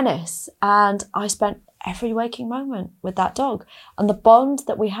me, Menace, and I spent every waking moment with that dog. And the bond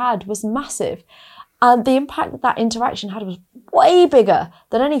that we had was massive. And the impact that interaction had was way bigger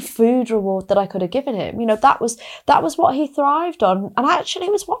than any food reward that I could have given him. That was what he thrived on. And actually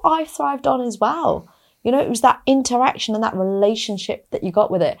it was what I thrived on as well. It was that interaction and that relationship that you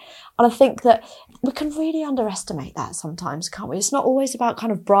got with it. And I think that we can really underestimate that sometimes, can't we? It's not always about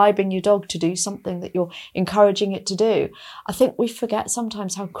kind of bribing your dog to do something that you're encouraging it to do. I think we forget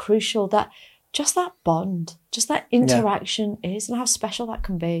sometimes how crucial that bond, just that interaction is, and how special that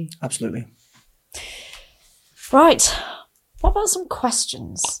can be. Absolutely. Right. What about some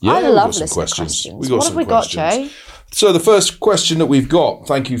questions? Yeah, I love listening to questions. What have we got, Jay? So the first question that we've got,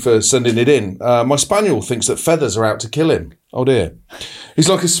 thank you for sending it in. My spaniel thinks that feathers are out to kill him. Oh dear. He's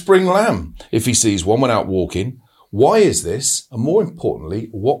like a spring lamb if he sees one when out walking. Why is this? And more importantly,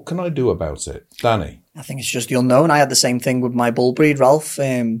 what can I do about it? Danny? I think it's just the unknown. I had the same thing with my bull breed, Ralph.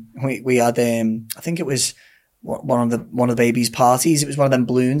 We had, I think it was one of the baby's parties. It was one of them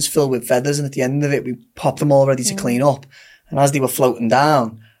balloons filled with feathers, and at the end of it, we popped them all ready to clean up. And as they were floating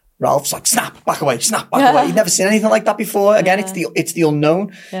down, Ralph's like, snap, back away, snap, back away. He'd never seen anything like that before. Again, it's the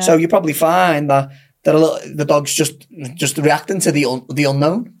unknown. Yeah. So you probably find that the dog's just reacting to the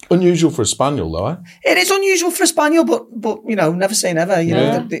unknown. Unusual for a spaniel, though, eh? It is unusual for a spaniel, but never say never.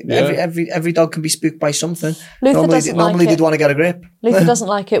 Every dog can be spooked by something. Luther normally they'd want to get a grip. Luther doesn't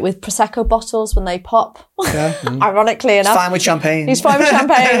like it with Prosecco bottles when they pop. Yeah. Ironically enough, he's fine with champagne. He's fine with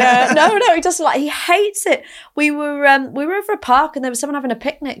champagne. No, he doesn't like. He hates it. We were over a park, and there was someone having a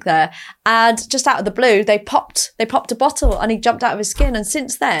picnic there, and just out of the blue, they popped a bottle, and he jumped out of his skin. And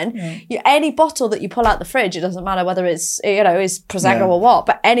since then, any bottle that you pull out the fridge, it doesn't matter whether it's is Prosecco or what,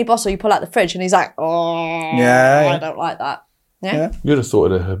 but any bottle you pull out the fridge, and he's like, I don't like that. Yeah. You'd have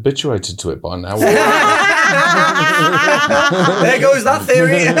thought it had habituated to it by now. There goes that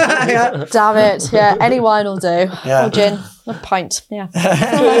theory. Damn it. Yeah, any wine will do. Yeah. Or gin. A pint. Yeah.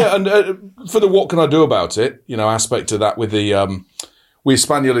 And for the what can I do about it, aspect of that with the with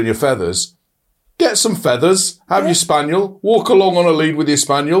spaniel in your feathers, Get some feathers, have your spaniel, walk along on a lead with your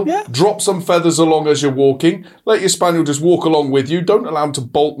spaniel, drop some feathers along as you're walking, let your spaniel just walk along with you, don't allow him to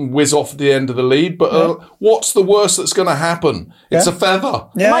bolt and whiz off at the end of the lead, but what's the worst that's going to happen? It's a feather.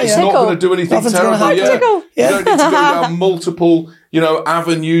 It's not going to do anything terrible. You don't need to go down multiple,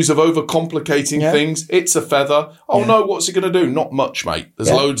 avenues of overcomplicating things. It's a feather. Oh no, what's it going to do? Not much, mate.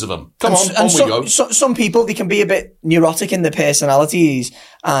 There's loads of them. Come on we go. Some people, they can be a bit neurotic in their personalities,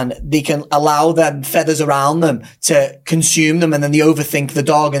 and they can allow them feathers around them to consume them, and then they overthink the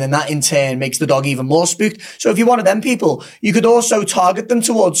dog, and then that in turn makes the dog even more spooked. So if you're one of them people, you could also target them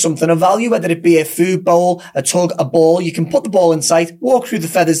towards something of value, whether it be a food bowl, a tug, a ball. You can put the ball in sight, walk through the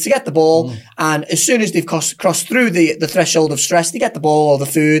feathers to get the ball, and as soon as they've crossed through the threshold of stress, they get the ball or the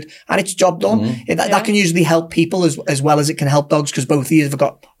food, and it's job done. That can usually help people as well as it can help dogs, because both of you have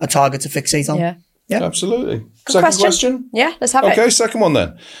got a target to fixate on. Yeah, absolutely. Good Second question? Yeah, let's have it. Okay, second one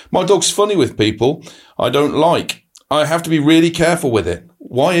then. My dog's funny with people I don't like. I have to be really careful with it.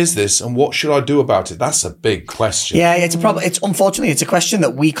 Why is this, and what should I do about it? That's a big question. Yeah, it's a problem. Unfortunately, it's a question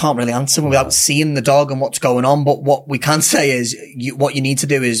that we can't really answer without seeing the dog and what's going on. But what we can say is what you need to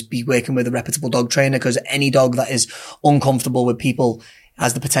do is be working with a reputable dog trainer, because any dog that is uncomfortable with people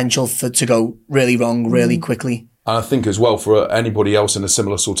has the potential to go really wrong really quickly. And I think as well, for anybody else in a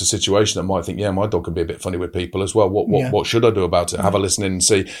similar sort of situation that might think, my dog can be a bit funny with people as well. What should I do about it? Have a listen in and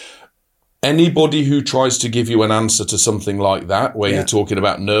see. Anybody who tries to give you an answer to something like that, where you're talking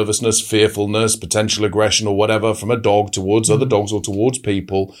about nervousness, fearfulness, potential aggression or whatever from a dog towards other dogs or towards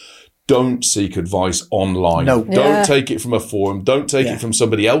people, don't seek advice online. No. Don't take it from a forum. Don't take it from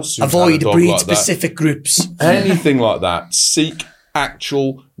somebody else who's Avoid had a dog breed-specific groups. Anything like that. Seek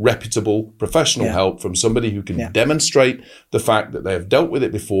actual, reputable, professional help from somebody who can demonstrate the fact that they have dealt with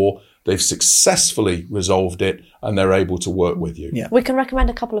it before, they've successfully resolved it, and they're able to work with you. Yeah. We can recommend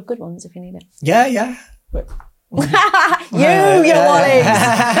a couple of good ones if you need it. Yeah. Your Wallies.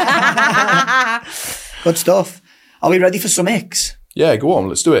 Good stuff. Are we ready for some icks? Yeah, go on,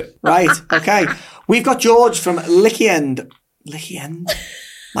 let's do it. Right, okay. We've got George from Licky End. Licky End?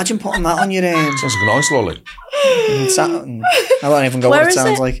 Imagine putting that on your Sounds like a nice lolly. I won't even go what it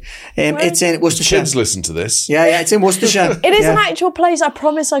sounds like. It's in Worcestershire. Kids listen to this. Yeah, it's in Worcestershire. It is an actual place. I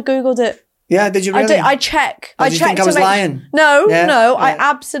promise I Googled it. Yeah, did you really? I check. Did you think I was lying? No, I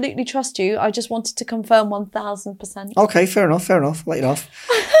absolutely trust you. I just wanted to confirm 1,000%. Okay, fair enough. Let it off.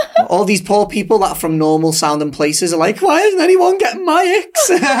 All these poor people that are from normal sounding places are like, why isn't anyone getting my icks?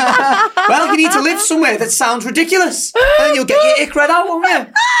 Well, you need to live somewhere that sounds ridiculous. And then you'll get your ick read out, won't you?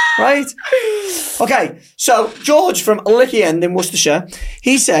 Right? Okay, so George from Licky End in Worcestershire,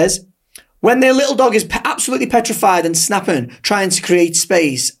 he says, when their little dog is absolutely petrified and snapping, trying to create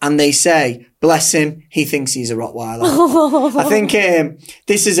space, and they say, bless him, he thinks he's a Rottweiler. I think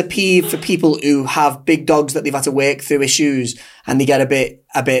this is a peeve for people who have big dogs that they've had to work through issues, and they get a bit,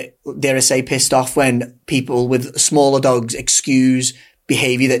 dare I say, pissed off when people with smaller dogs excuse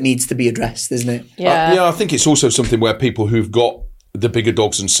behaviour that needs to be addressed, isn't it? Yeah. I think it's also something where people who've got the bigger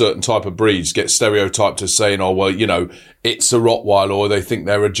dogs and certain type of breeds get stereotyped as saying, oh, well, it's a Rottweiler, or they think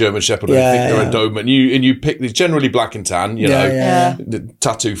they're a German Shepherd, or they think they're a Doberman. And you pick, it's generally black and tan, the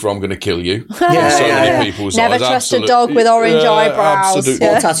tattoo for I'm going to kill you. Many people's Never eyes. trust a dog with orange eyebrows. Absolutely.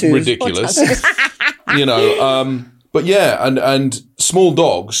 Or tattoos. Ridiculous. But and small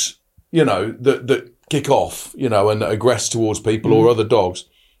dogs, that kick off, and aggress towards people or other dogs.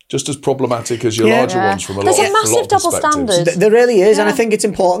 Just as problematic as your larger ones from a lot of perspectives. There's a massive double standard. There really is. And I think it's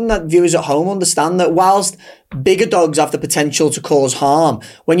important that viewers at home understand that whilst bigger dogs have the potential to cause harm,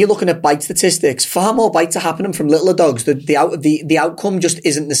 when you're looking at bite statistics, far more bites are happening from littler dogs. The outcome just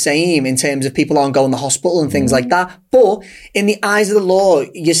isn't the same in terms of people aren't going to the hospital and things like that. But in the eyes of the law,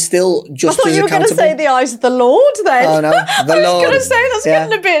 you're still just as accountable. I thought you were going to say the eyes of the Lord then. Oh, no. The Lord. I was going to say that's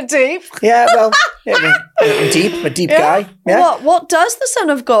getting a bit deep. Yeah, well, a deep guy. Yeah. What does the Son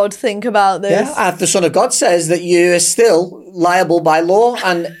of God think about this? Yeah, the Son of God says that you are still liable by law,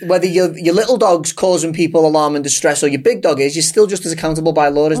 and whether your little dog's causing people alarm and distress or your big dog is, you're still just as accountable by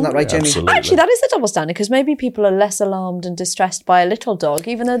law. Isn't that right, Jamie? Absolutely. Actually, that is the double standard, because maybe people are less alarmed and distressed by a little dog,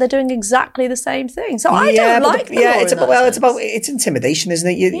 even though they're doing exactly the same thing. So I don't like the law. It's intimidation, isn't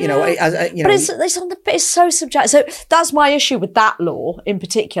it? But it's so subjective. So that's my issue with that law in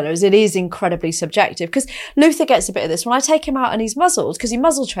particular, is it is incredibly subjective. Because Luther gets a bit of this. When I take him out and he's muzzled, because you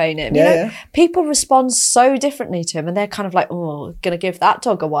muzzle train him, people respond so differently to him, and they're kind of like, like, oh, going to give that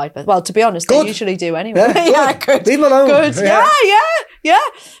dog a wide berth. Well, to be honest, they usually do anyway. Good. Leave them alone. Good. Yeah.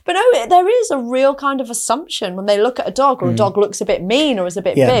 But no, there is a real kind of assumption when they look at a dog, or a dog looks a bit mean or is a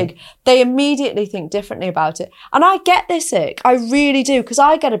bit big, they immediately think differently about it. And I get this ick. I really do, because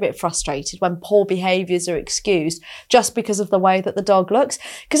I get a bit frustrated when poor behaviours are excused just because of the way that the dog looks.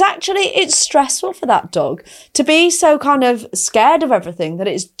 Because actually it's stressful for that dog to be so kind of scared of everything that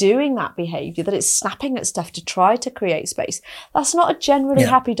it's doing that behaviour, that it's snapping at stuff to try to create space. That's not a generally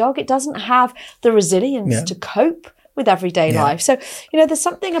happy dog. It doesn't have the resilience to cope with everyday life. So, there's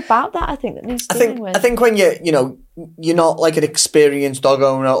something about that, I think, that needs dealing with. I think when you're not like an experienced dog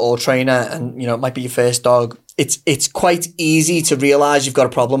owner or trainer, and, it might be your first dog, it's quite easy to realise you've got a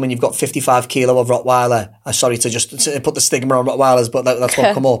problem when you've got 55 kilo of Rottweiler. Sorry to just put the stigma on Rottweilers, but that's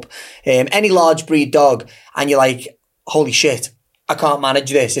what come up. Any large breed dog, and you're like, holy shit, I can't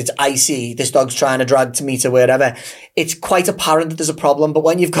manage this. It's icy. This dog's trying to drag to me to wherever. It's quite apparent that there's a problem. But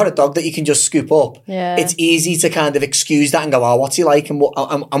when you've got a dog that you can just scoop up, it's easy to kind of excuse that and go, oh, what's he like? And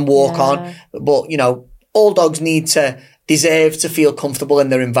walk on. But, all dogs deserve to feel comfortable in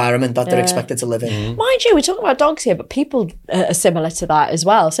their environment that they're expected to live in. Mind you, we're talking about dogs here, but people are similar to that as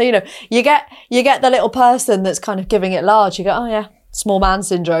well. So, you get the little person that's kind of giving it large. You go, oh yeah, small man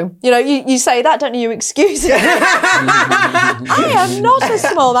syndrome. You say that, don't you? You excuse it. I am not a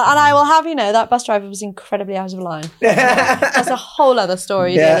small man. And I will have that bus driver was incredibly out of line. That's a whole other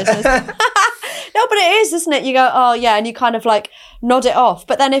story, dear listeners. No, but it is, isn't it? You go, oh yeah, and you kind of like nod it off.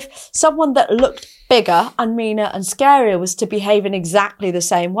 But then if someone that looked bigger and meaner and scarier was to behave in exactly the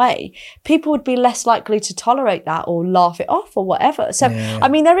same way, people would be less likely to tolerate that or laugh it off or whatever. So, I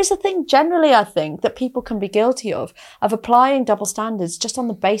mean, there is a thing generally, I think, that people can be guilty of applying double standards just on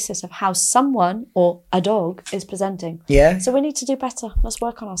the basis of how someone or a dog is presenting. Yeah. So we need to do better. Let's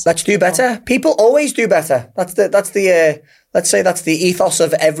work on ourselves. Let's do better. People always do better. Let's say that's the ethos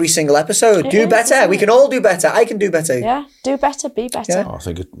of every single episode. Do better. We can all do better. I can do better. Yeah. Do better. Be better. Yeah. I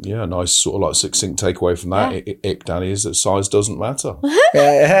think, a nice sort of like succinct takeaway from that, ick, Danny, is that size doesn't matter.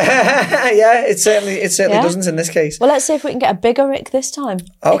 It certainly doesn't in this case. Well, let's see if we can get a bigger ick this time.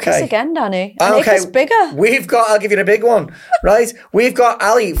 Okay. Ick us again, Danny. Ick us bigger. I'll give you the big one, right? We've got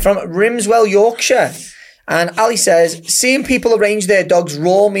Ali from Rimswell, Yorkshire. And Ali says, seeing people arrange their dog's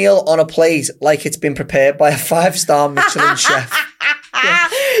raw meal on a plate like it's been prepared by a 5-star Michelin chef.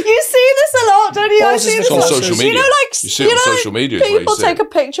 You see this a lot, don't you? I see this on social media. You see it on social media. People take a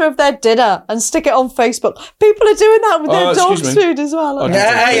picture of their dinner and stick it on Facebook. People are doing that with their dog's food as well.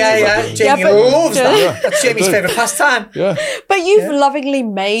 Jamie loves that. That's Jamie's favourite pastime. Yeah. But you've lovingly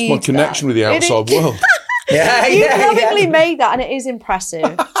made my connection with the outside world. You've lovingly made that, and it is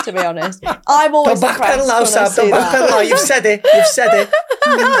impressive, to be honest. I'm always impressed when I see that. You've said it.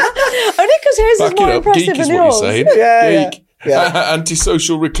 Only because his is more impressive than yours. What you're saying.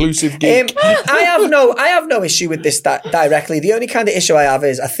 Antisocial, reclusive geek. I have no issue with this directly. The only kind of issue I have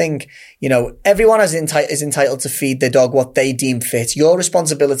is I think everyone is entitled to feed their dog what they deem fit. Your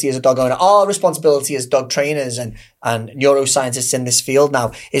responsibility as a dog owner, our responsibility as dog trainers and neuroscientists in this field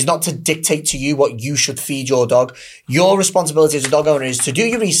now is not to dictate to you what you should feed your dog. Your responsibility as a dog owner is to do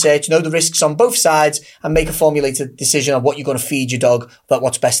your research, know the risks on both sides, and make a formulated decision on what you're going to feed your dog, about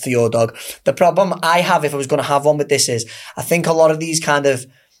what's best for your dog. The problem I have, if I was going to have one with this, is I think a lot of these kind of,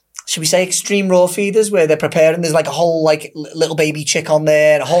 should we say, extreme raw feeders where they're preparing, there's like a whole like little baby chick on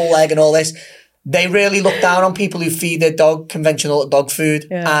there and a whole egg and all this. They really look down on people who feed their dog conventional dog food,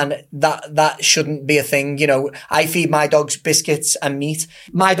 and that shouldn't be a thing. I feed my dogs biscuits and meat.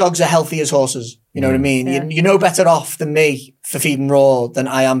 My dogs are healthy as horses. You know what I mean? Yeah. You're no better off than me for feeding raw than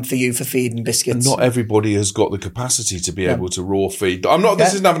I am for you for feeding biscuits. And not everybody has got the capacity to be able to raw feed. I'm not.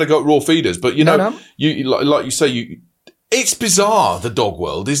 This isn't having to go raw feeders, but you like you say, it's bizarre, the dog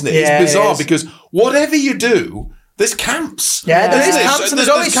world, isn't it? Yeah, it's bizarre because whatever you do, there's camps. Yeah, there's camps, and there's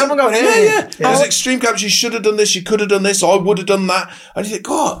always someone going, There's extreme camps. You should have done this. You could have done this. I would have done that. And you think,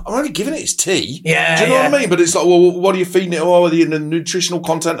 God, I'm only giving it its tea. Yeah, do you know what I mean? But it's like, well, what are you feeding it? Oh, the nutritional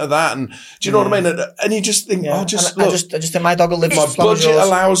content of that. And do you know what I mean? And you just think, I just think my dog will live. My budget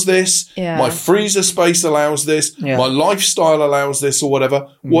allows this. Yeah. My freezer space allows this. Yeah. My lifestyle allows this, or whatever.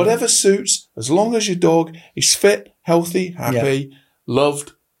 Whatever suits, as long as your dog is fit, healthy, happy,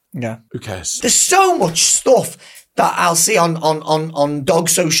 loved. Yeah. Who cares? There's so much stuff that I'll see on dog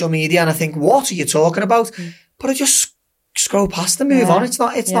social media, and I think, what are you talking about? But I just scroll past and move on. It's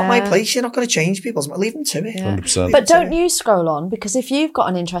not my place. You're not going to change people's mind. Leave them to it. 100%. But don't you scroll on, because if you've got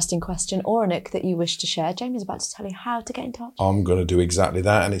an interesting question or an ick that you wish to share, Jamie's about to tell you how to get in touch. I'm going to do exactly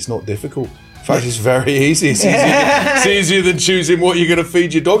that, and it's not difficult. In fact, it's very easy. It's easier than choosing what you're going to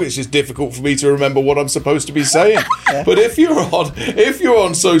feed your dog. It's just difficult for me to remember what I'm supposed to be saying. But if you're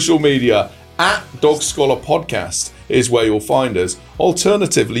on social media, at Dog Scholar Podcast is where you'll find us.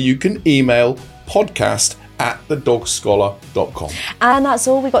 Alternatively, you can email podcast@thedogscholar.com. And that's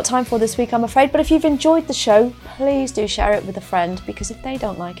all we've got time for this week, I'm afraid. But if you've enjoyed the show, please do share it with a friend, because if they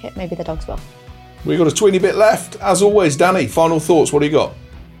don't like it, maybe the dogs will. We've got a tweeny bit left. As always, Danny, final thoughts. What do you got?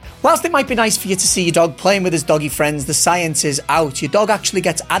 Whilst it might be nice for you to see your dog playing with his doggy friends, the science is out. Your dog actually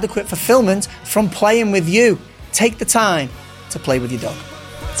gets adequate fulfillment from playing with you. Take the time to play with your dog.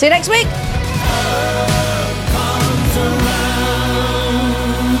 See you next week.